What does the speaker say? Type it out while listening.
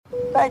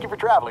Thank you for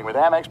traveling with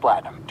Amex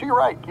Platinum. To your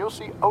right, you'll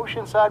see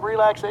oceanside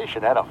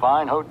relaxation at a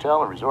fine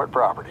hotel and resort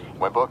property.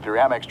 When booked through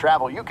Amex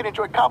Travel, you can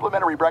enjoy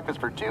complimentary breakfast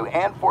for 2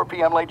 and 4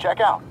 p.m. late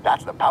checkout.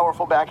 That's the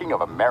powerful backing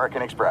of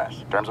American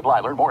Express. Terms apply.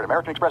 Learn more at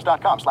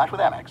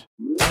americanexpress.com/withAmex.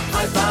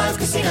 High Five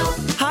Casino.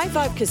 High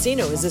Five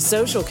Casino is a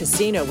social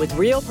casino with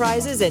real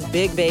prizes and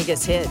big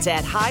Vegas hits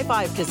at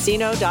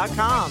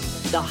highfivecasino.com.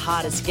 The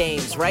hottest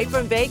games right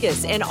from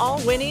Vegas, and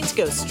all winnings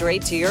go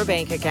straight to your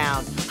bank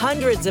account.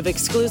 Hundreds of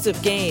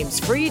exclusive games,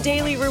 free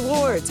daily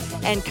rewards,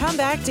 and come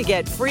back to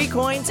get free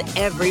coins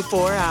every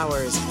 4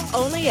 hours.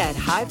 Only at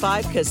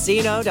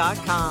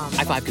highfivecasino.com.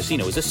 High Five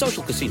Casino is a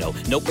social casino.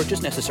 No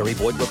purchase necessary.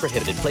 Void where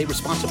prohibited. Play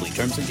responsibly.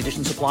 Terms and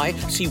conditions apply.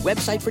 See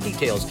website for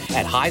details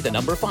at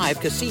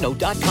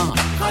high5casino.com.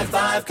 High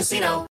Five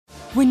Casino.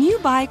 When you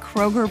buy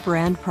Kroger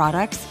brand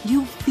products,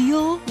 you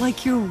feel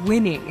like you're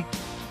winning.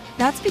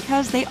 That's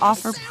because they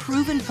offer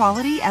proven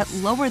quality at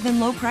lower than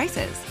low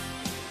prices.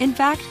 In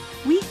fact,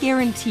 we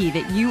guarantee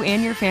that you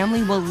and your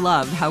family will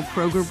love how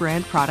Kroger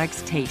brand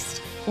products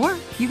taste, or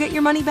you get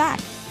your money back.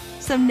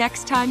 So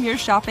next time you're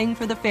shopping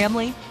for the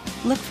family,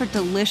 look for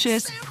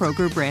delicious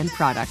Kroger brand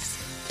products,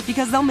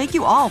 because they'll make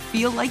you all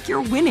feel like you're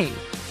winning.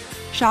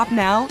 Shop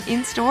now,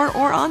 in-store,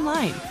 or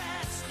online.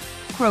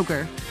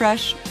 Kroger,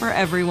 fresh for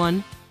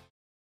everyone.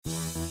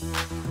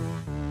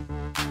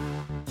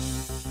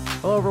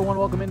 Hello, everyone.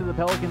 Welcome into the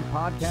Pelicans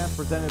podcast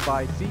presented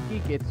by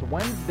SeatGeek. It's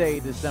Wednesday,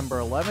 December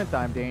 11th.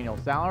 I'm Daniel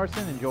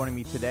Salerson, and joining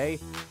me today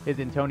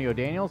is Antonio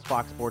Daniels,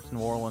 Fox Sports New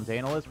Orleans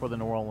analyst for the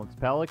New Orleans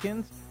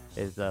Pelicans.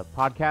 It's a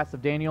podcast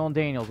of Daniel and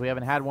Daniels. We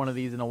haven't had one of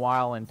these in a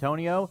while,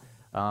 Antonio.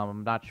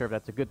 I'm not sure if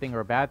that's a good thing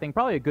or a bad thing.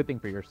 Probably a good thing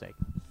for your sake.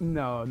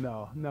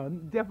 No,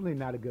 definitely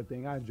not a good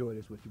thing. I enjoy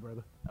this with you,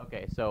 brother.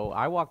 Okay, so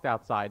I walked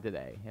outside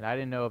today, and I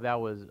didn't know if that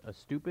was a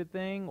stupid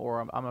thing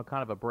or I'm a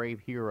kind of a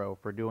brave hero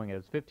for doing it.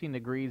 It's 15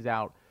 degrees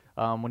out.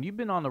 When you've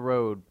been on the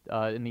road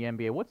in the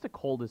NBA, what's the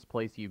coldest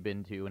place you've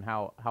been to, and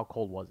how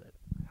cold was it?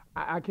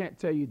 I can't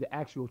tell you the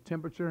actual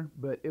temperature,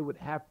 but it would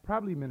have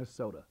probably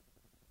Minnesota.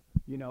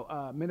 You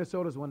know,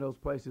 Minnesota is one of those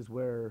places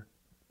where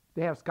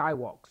they have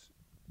skywalks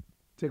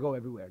to go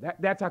everywhere.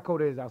 That's how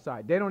cold it is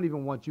outside. They don't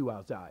even want you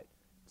outside.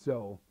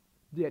 So,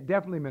 yeah,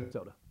 definitely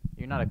Minnesota.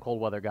 You're not a cold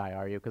weather guy,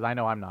 are you? Because I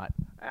know I'm not.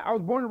 I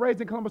was born and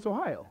raised in Columbus,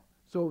 Ohio.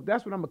 So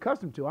that's what I'm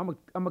accustomed to.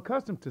 I'm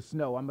accustomed to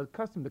snow. I'm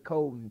accustomed to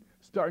cold and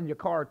starting your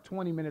car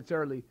 20 minutes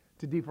early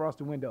to defrost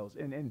the windows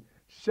and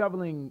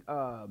shoveling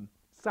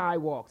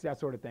sidewalks, that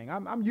sort of thing.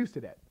 I'm used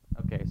to that.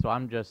 Okay, so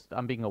I'm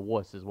being a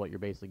wuss is what you're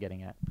basically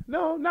getting at.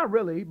 No, not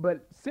really.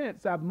 But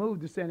since I've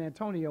moved to San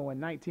Antonio in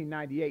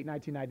 1998,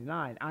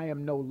 1999, I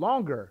am no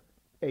longer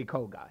a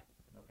cold guy.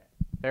 Okay,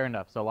 fair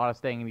enough. So a lot of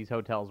staying in these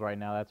hotels right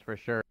now, that's for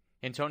sure.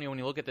 Antonio, when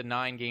you look at the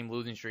 9-game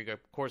losing streak, of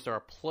course, there are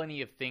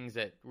plenty of things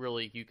that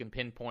really you can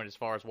pinpoint as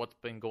far as what's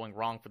been going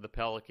wrong for the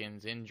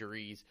Pelicans,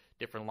 injuries,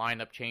 different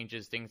lineup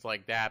changes, things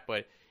like that.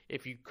 But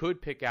if you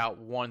could pick out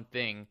one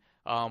thing,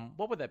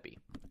 what would that be?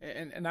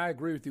 And I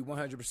agree with you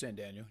 100%,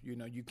 Daniel. You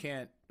know, you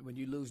can't, when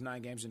you lose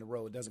 9 games in a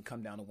row, it doesn't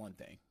come down to one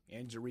thing.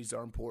 Injuries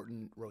are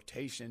important,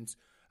 rotations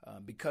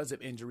because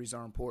of injuries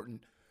are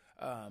important.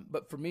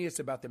 But for me, it's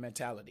about the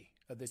mentality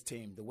of this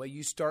team, the way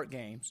you start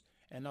games,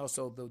 and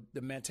also the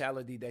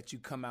mentality that you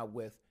come out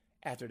with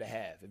after the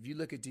half. If you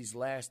look at these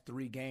last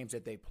 3 games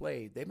that they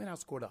played, they've been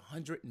outscored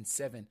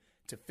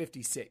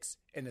 107-56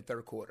 in the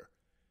third quarter.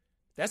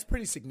 That's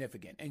pretty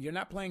significant. And you're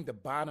not playing the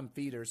bottom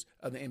feeders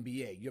of the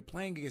NBA. You're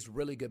playing against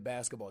really good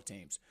basketball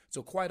teams.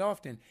 So quite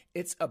often,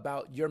 it's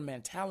about your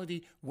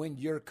mentality when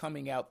you're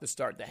coming out to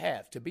start the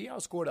half. To be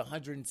outscored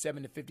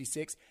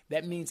 107-56,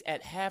 that means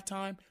at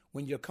halftime,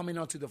 when you're coming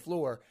onto the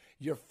floor,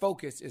 your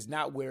focus is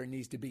not where it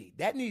needs to be.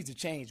 That needs to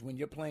change when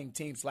you're playing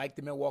teams like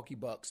the Milwaukee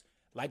Bucks,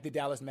 like the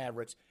Dallas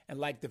Mavericks, and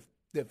like the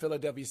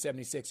Philadelphia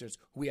 76ers,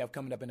 who we have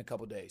coming up in a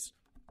couple days.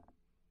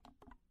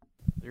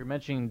 You're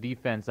mentioning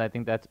defense. I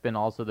think that's been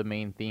also the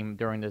main theme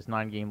during this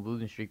 9-game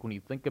losing streak. When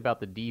you think about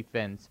the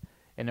defense,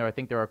 and I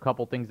think there are a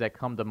couple things that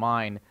come to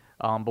mind,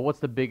 but what's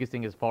the biggest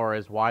thing as far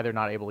as why they're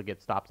not able to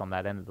get stops on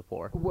that end of the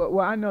floor?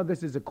 Well, I know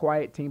this is a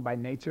quiet team by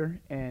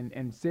nature,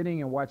 and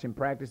sitting and watching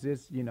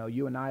practices, you know,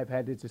 you and I have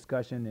had this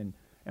discussion,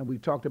 and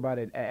we've talked about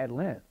it at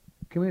length.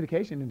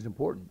 Communication is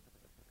important.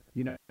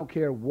 You know, I don't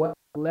care what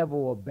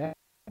level of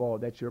basketball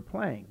that you're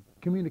playing.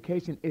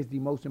 Communication is the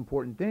most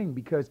important thing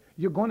because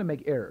you're going to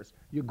make errors.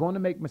 You're going to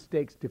make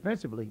mistakes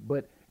defensively,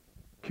 but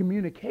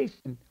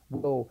communication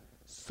will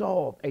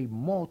solve a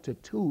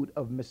multitude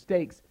of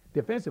mistakes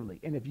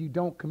defensively. And if you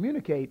don't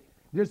communicate,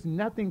 there's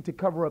nothing to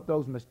cover up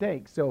those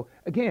mistakes. So,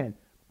 again,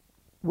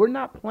 we're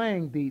not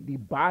playing the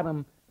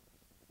bottom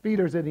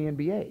feeders of the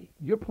NBA.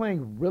 You're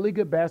playing really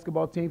good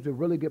basketball teams with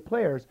really good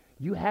players.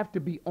 You have to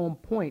be on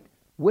point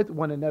with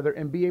one another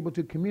and be able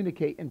to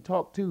communicate and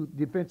talk to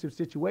defensive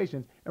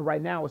situations. And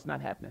right now it's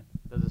not happening.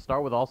 Does it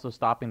start with also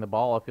stopping the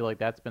ball? I feel like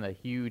that's been a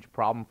huge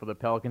problem for the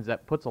Pelicans.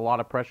 That puts a lot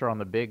of pressure on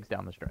the bigs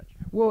down the stretch.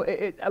 Well,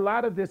 a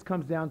lot of this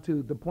comes down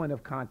to the point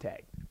of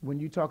contact. When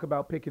you talk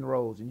about pick and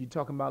rolls and you're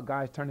talking about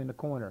guys turning the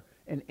corner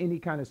and any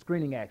kind of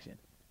screening action,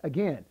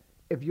 again,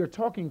 if you're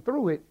talking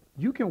through it,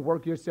 you can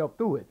work yourself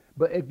through it.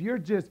 But if you're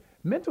just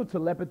mental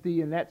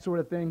telepathy and that sort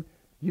of thing,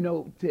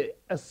 to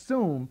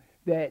assume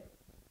that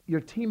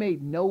your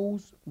teammate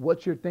knows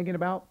what you're thinking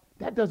about,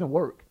 that doesn't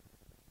work.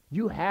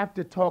 You have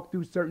to talk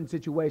through certain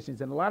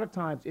situations. And a lot of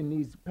times in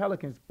these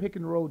Pelicans pick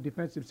and roll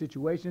defensive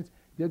situations,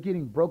 they're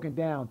getting broken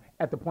down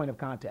at the point of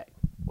contact.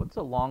 What's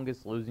the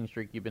longest losing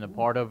streak you've been a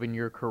part of in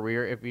your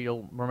career? If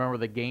you'll remember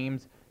the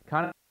games,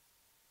 kind of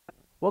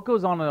what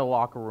goes on in the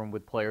locker room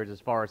with players as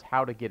far as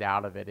how to get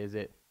out of it? Is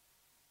it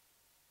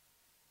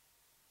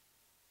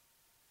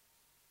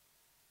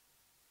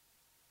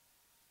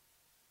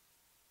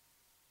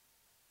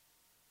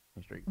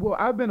streak? Well,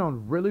 I've been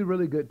on really,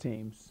 really good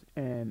teams,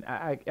 and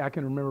I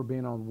can remember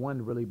being on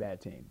one really bad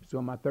team. So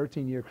in my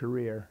 13-year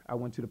career, I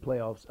went to the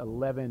playoffs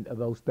 11 of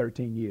those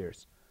 13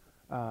 years.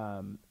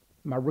 My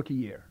rookie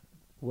year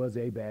was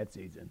a bad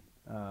season.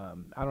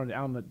 I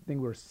don't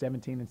think we were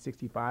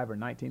 17-65 or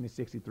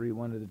 19-63,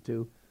 one of the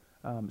two.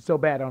 So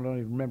bad I don't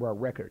even remember our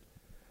record.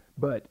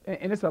 But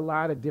and it's a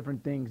lot of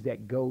different things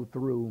that go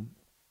through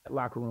that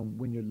locker room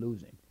when you're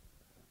losing.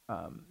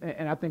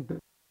 And I think that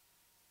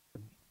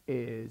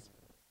is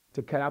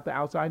to cut out the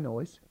outside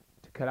noise,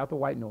 to cut out the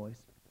white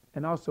noise,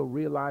 and also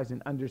realize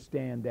and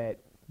understand that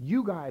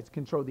you guys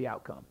control the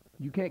outcome.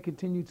 You can't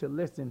continue to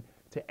listen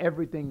to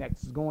everything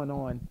that's going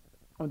on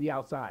the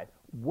outside,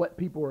 what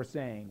people are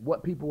saying,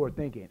 what people are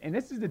thinking. And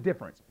this is the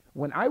difference.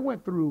 When I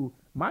went through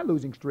my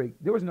losing streak,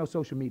 there was no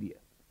social media.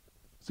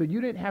 So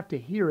you didn't have to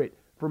hear it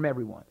from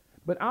everyone.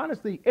 But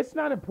honestly, it's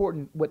not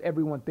important what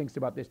everyone thinks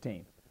about this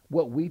team.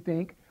 What we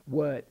think,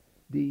 what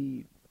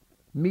the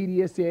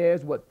media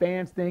says, what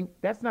fans think,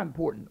 that's not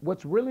important.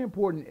 What's really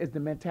important is the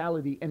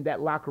mentality in that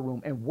locker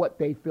room and what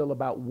they feel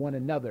about one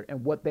another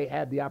and what they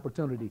had the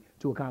opportunity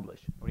to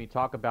accomplish. When you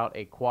talk about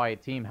a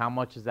quiet team, how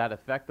much does that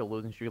affect a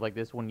losing streak like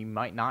this when you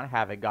might not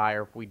have a guy,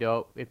 or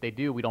if they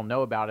do, we don't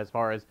know about, as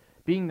far as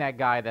being that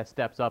guy that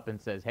steps up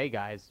and says, hey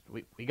guys,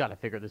 we got to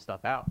figure this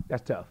stuff out?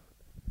 That's tough.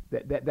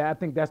 That I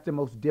think that's the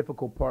most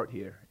difficult part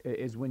here,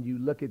 is when you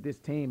look at this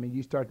team and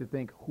you start to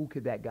think, who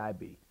could that guy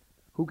be?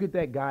 Who could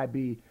that guy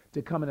be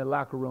to come in the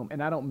locker room?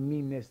 And I don't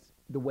mean this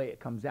the way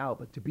it comes out,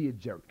 but to be a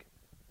jerk.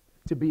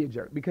 To be a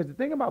jerk. Because the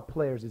thing about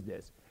players is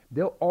this.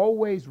 They'll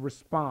always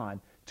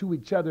respond to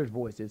each other's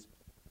voices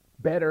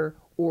better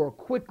or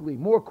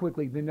more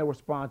quickly than they'll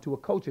respond to a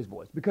coach's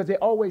voice, because they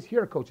always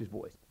hear a coach's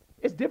voice.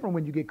 It's different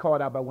when you get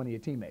called out by one of your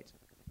teammates.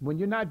 When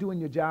you're not doing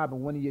your job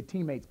and one of your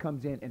teammates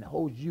comes in and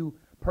holds you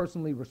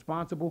personally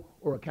responsible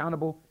or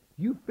accountable,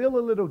 you feel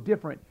a little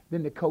different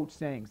than the coach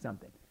saying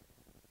something.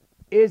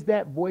 Is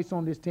that voice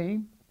on this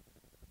team?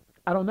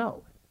 I don't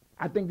know.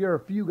 I think there are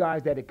a few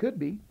guys that it could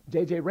be.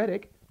 J.J.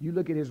 Redick, you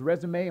look at his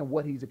resume and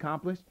what he's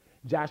accomplished.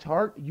 Josh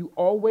Hart, you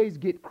always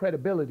get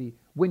credibility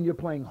when you're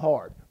playing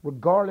hard,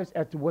 regardless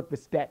as to what the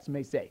stats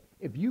may say.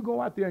 If you go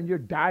out there and you're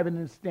diving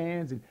in the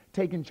stands and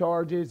taking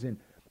charges and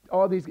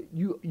all these,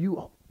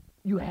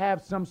 you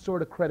have some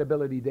sort of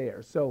credibility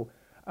there. So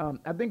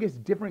I think it's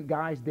different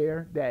guys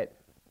there. That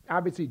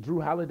obviously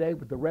Drew Holiday,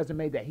 with the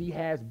resume that he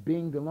has,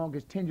 being the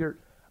longest tenured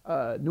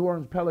New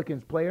Orleans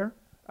Pelicans player.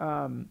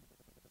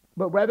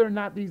 But whether or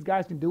not these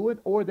guys can do it,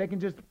 or they can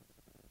just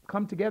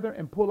come together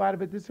and pull out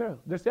of it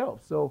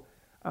themselves. So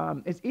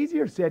it's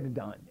easier said than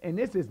done. And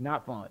this is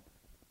not fun.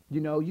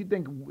 You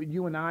think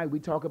you and I, we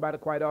talk about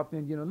it quite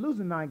often,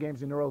 losing 9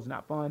 games in a row is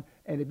not fun.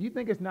 And if you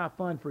think it's not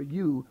fun for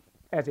you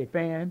as a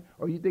fan,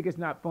 or you think it's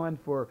not fun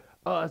for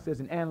us as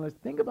an analyst,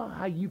 think about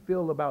how you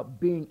feel about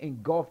being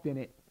engulfed in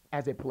it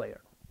as a player.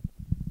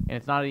 And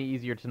it's not any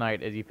easier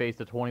tonight as you face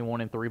the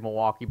 21-3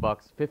 Milwaukee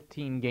Bucks,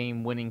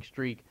 15-game winning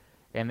streak,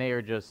 and they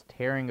are just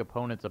tearing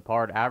opponents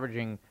apart,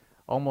 averaging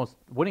almost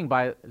winning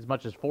by as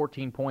much as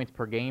 14 points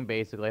per game,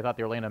 basically. I thought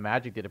the Orlando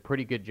Magic did a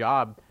pretty good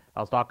job.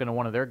 I was talking to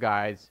one of their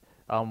guys,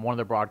 one of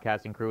their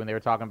broadcasting crew, and they were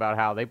talking about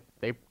how they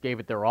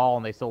gave it their all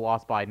and they still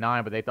lost by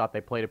 9, but they thought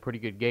they played a pretty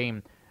good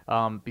game.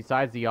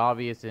 Besides the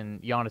obvious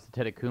and Giannis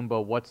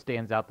Antetokounmpo, what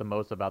stands out the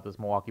most about this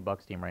Milwaukee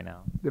Bucks team right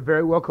now? They're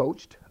very well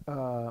coached.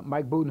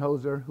 Mike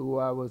Budenholzer, who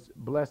I was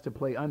blessed to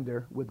play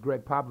under with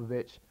Greg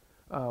Popovich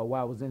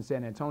while I was in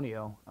San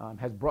Antonio,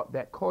 has brought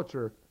that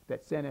culture,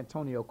 that San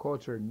Antonio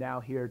culture, now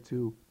here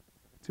to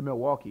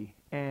Milwaukee.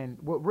 And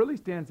what really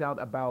stands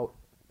out about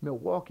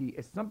Milwaukee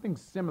is something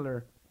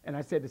similar, and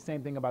I said the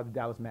same thing about the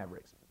Dallas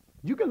Mavericks.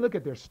 You can look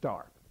at their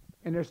star,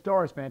 and their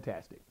star is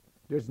fantastic.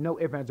 There's no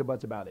ifs, ands, or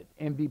buts about it.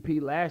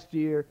 MVP last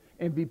year,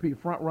 MVP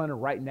frontrunner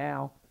right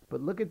now. But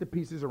look at the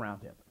pieces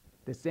around him.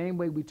 The same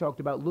way we talked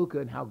about Luka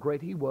and how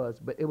great he was,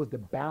 but it was the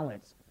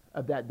balance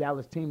of that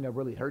Dallas team that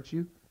really hurts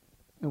you.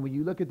 And when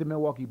you look at the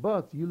Milwaukee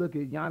Bucks, you look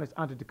at Giannis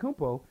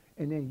Antetokounmpo,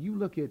 and then you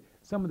look at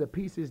some of the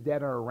pieces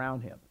that are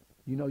around him.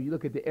 You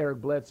look at the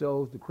Eric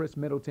Bledsoes, the Chris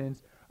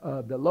Middletons,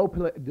 the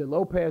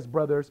Lopez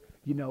brothers,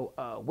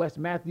 Wes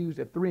Matthews,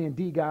 a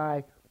 3-and-D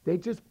guy. They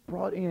just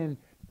brought in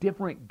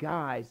different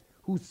guys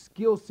whose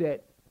skill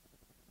set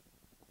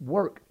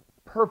work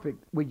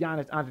perfect with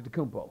Giannis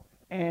Antetokounmpo,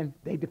 and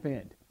they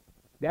defend.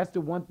 That's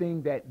the one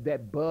thing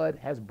that Bud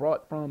has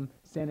brought from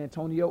San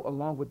Antonio,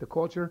 along with the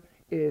culture.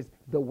 is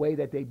the way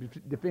that they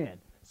defend.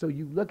 So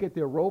you look at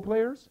their role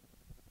players,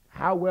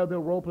 how well their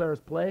role players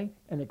play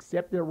and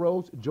accept their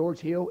roles. George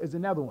Hill is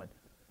another one.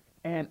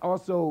 And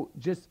also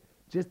just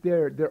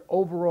their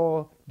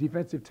overall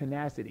defensive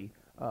tenacity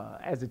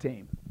as a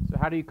team. So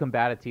how do you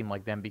combat a team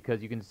like them?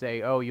 Because you can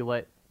say, oh, you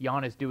let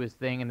Giannis do his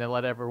thing and then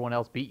let everyone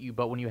else beat you.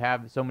 But when you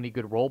have so many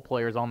good role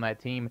players on that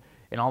team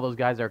and all those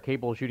guys are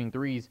capable of shooting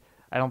threes,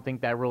 I don't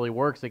think that really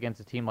works against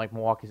a team like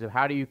Milwaukee. So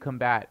how do you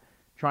combat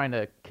trying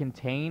to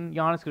contain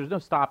Giannis? Because there's no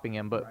stopping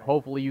him, but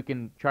hopefully you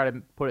can try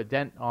to put a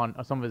dent on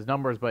some of his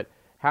numbers. But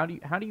how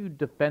do you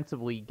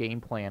defensively game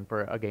plan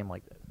for a game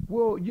like this?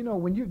 Well,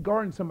 when you're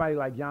guarding somebody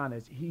like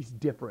Giannis, he's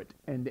different,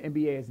 and the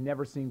NBA has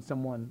never seen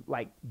someone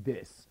like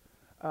this.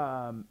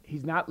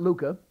 He's not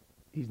Luka.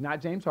 He's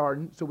not James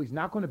Harden, so he's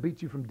not going to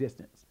beat you from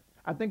distance.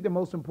 I think the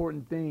most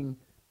important thing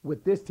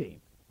with this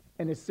team,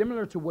 and it's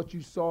similar to what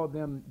you saw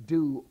them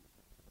do,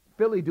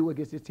 Philly do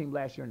against this team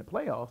last year in the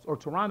playoffs, or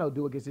Toronto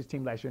do against this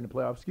team last year in the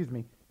playoffs,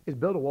 is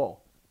build a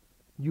wall.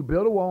 You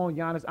build a wall on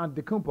Giannis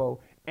Antetokounmpo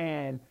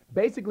and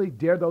basically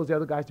dare those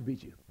other guys to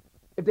beat you.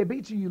 If they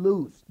beat you, you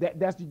lose.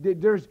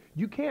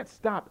 You can't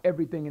stop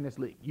everything in this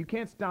league. You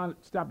can't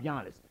stop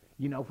Giannis,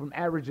 from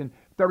averaging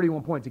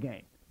 31 points a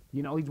game.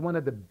 He's one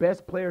of the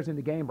best players in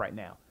the game right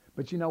now.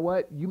 But you know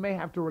what? You may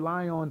have to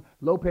rely on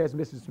Lopez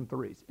missing some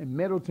threes, and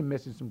Middleton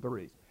missing some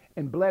threes,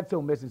 and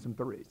Bledsoe missing some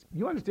threes.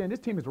 You understand this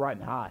team is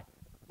riding high.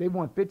 They've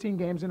won 15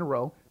 games in a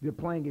row. They're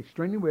playing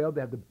extremely well.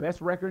 They have the best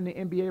record in the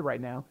NBA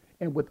right now.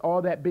 And with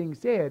all that being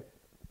said,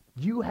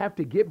 you have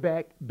to get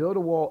back, build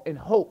a wall, and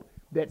hope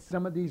that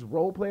some of these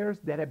role players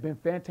that have been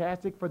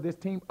fantastic for this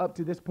team up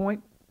to this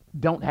point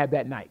don't have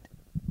that night.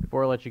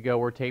 Before I let you go,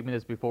 we're taping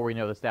this before we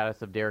know the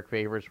status of Derek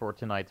Favors for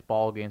tonight's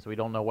ball game, so we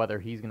don't know whether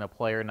he's going to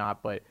play or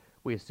not, but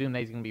we assume that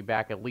he's going to be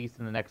back at least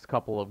in the next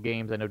couple of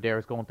games. I know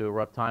Derek's going through a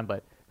rough time,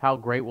 but how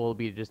great will it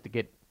be just to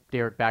get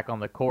Derek back on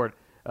the court,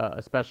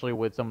 especially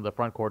with some of the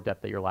front court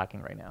depth that you're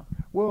lacking right now?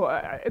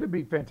 Well, it'll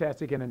be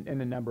fantastic in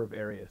a number of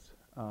areas.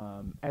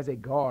 As a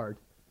guard,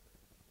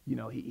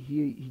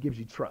 he gives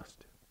you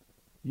trust,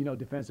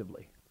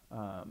 defensively.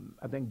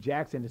 I think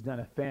Jackson has done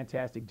a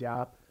fantastic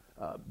job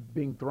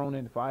being thrown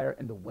in the fire,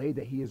 and the way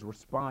that he has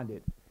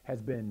responded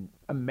has been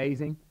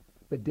amazing.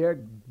 But Derek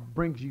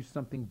brings you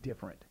something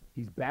different.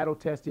 He's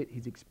battle-tested,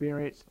 he's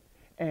experienced,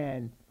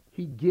 and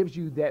he gives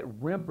you that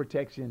rim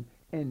protection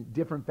in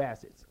different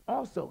facets.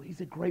 Also, he's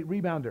a great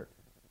rebounder.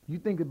 You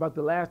think about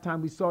the last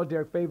time we saw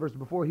Derek Favors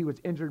before he was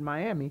injured in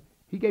Miami,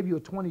 he gave you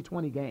a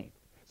 20-20 game.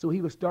 So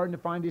he was starting to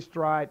find his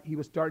stride. He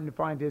was starting to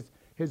find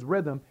his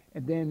rhythm,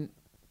 and then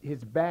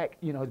his back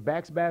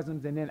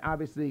spasms, and then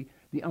obviously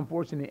the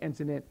unfortunate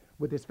incident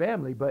with his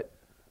family. But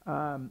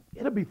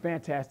it'll be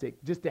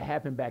fantastic just to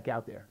have him back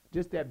out there.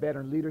 Just that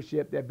veteran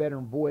leadership, that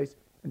veteran voice,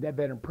 and that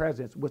veteran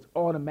presence, which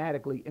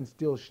automatically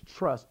instills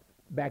trust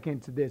back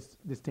into this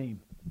team.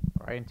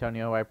 All right,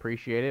 Antonio, I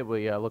appreciate it.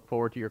 We look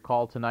forward to your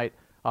call tonight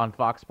on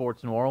Fox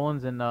Sports New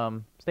Orleans,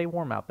 and stay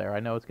warm out there. I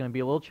know it's going to be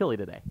a little chilly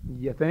today.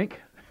 You think?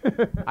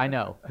 I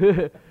know.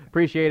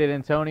 Appreciate it,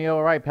 Antonio.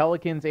 All right,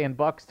 Pelicans and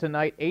Bucks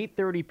tonight,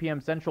 8:30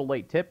 p.m. Central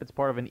late tip. It's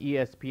part of an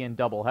ESPN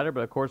doubleheader, but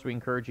of course we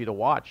encourage you to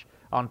watch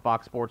on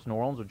Fox Sports New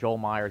Orleans with Joel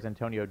Myers,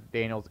 Antonio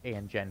Daniels,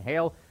 and Jen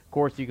Hale. Of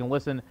course, you can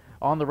listen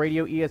on the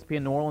radio,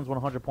 ESPN New Orleans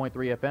 100.3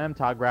 FM.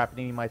 Todd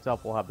Graffinini and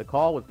myself will have the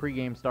call with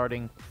pregame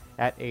starting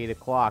at 8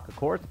 o'clock. Of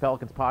course, the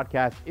Pelicans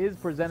podcast is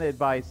presented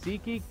by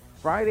SeatGeek.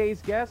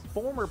 Friday's guest,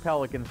 former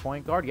Pelicans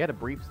point guard. He had a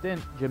brief stint.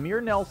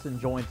 Jameer Nelson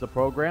joins the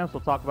program, so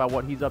we'll talk about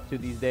what he's up to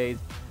these days.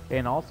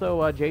 And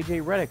also J.J.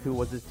 Redick, who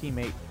was his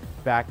teammate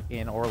back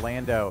in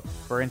Orlando.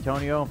 For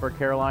Antonio and for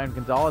Caroline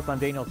Gonzalez, I'm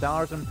Daniel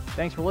Salerson.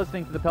 Thanks for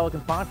listening to the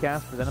Pelicans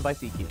podcast presented by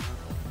SeatGeek.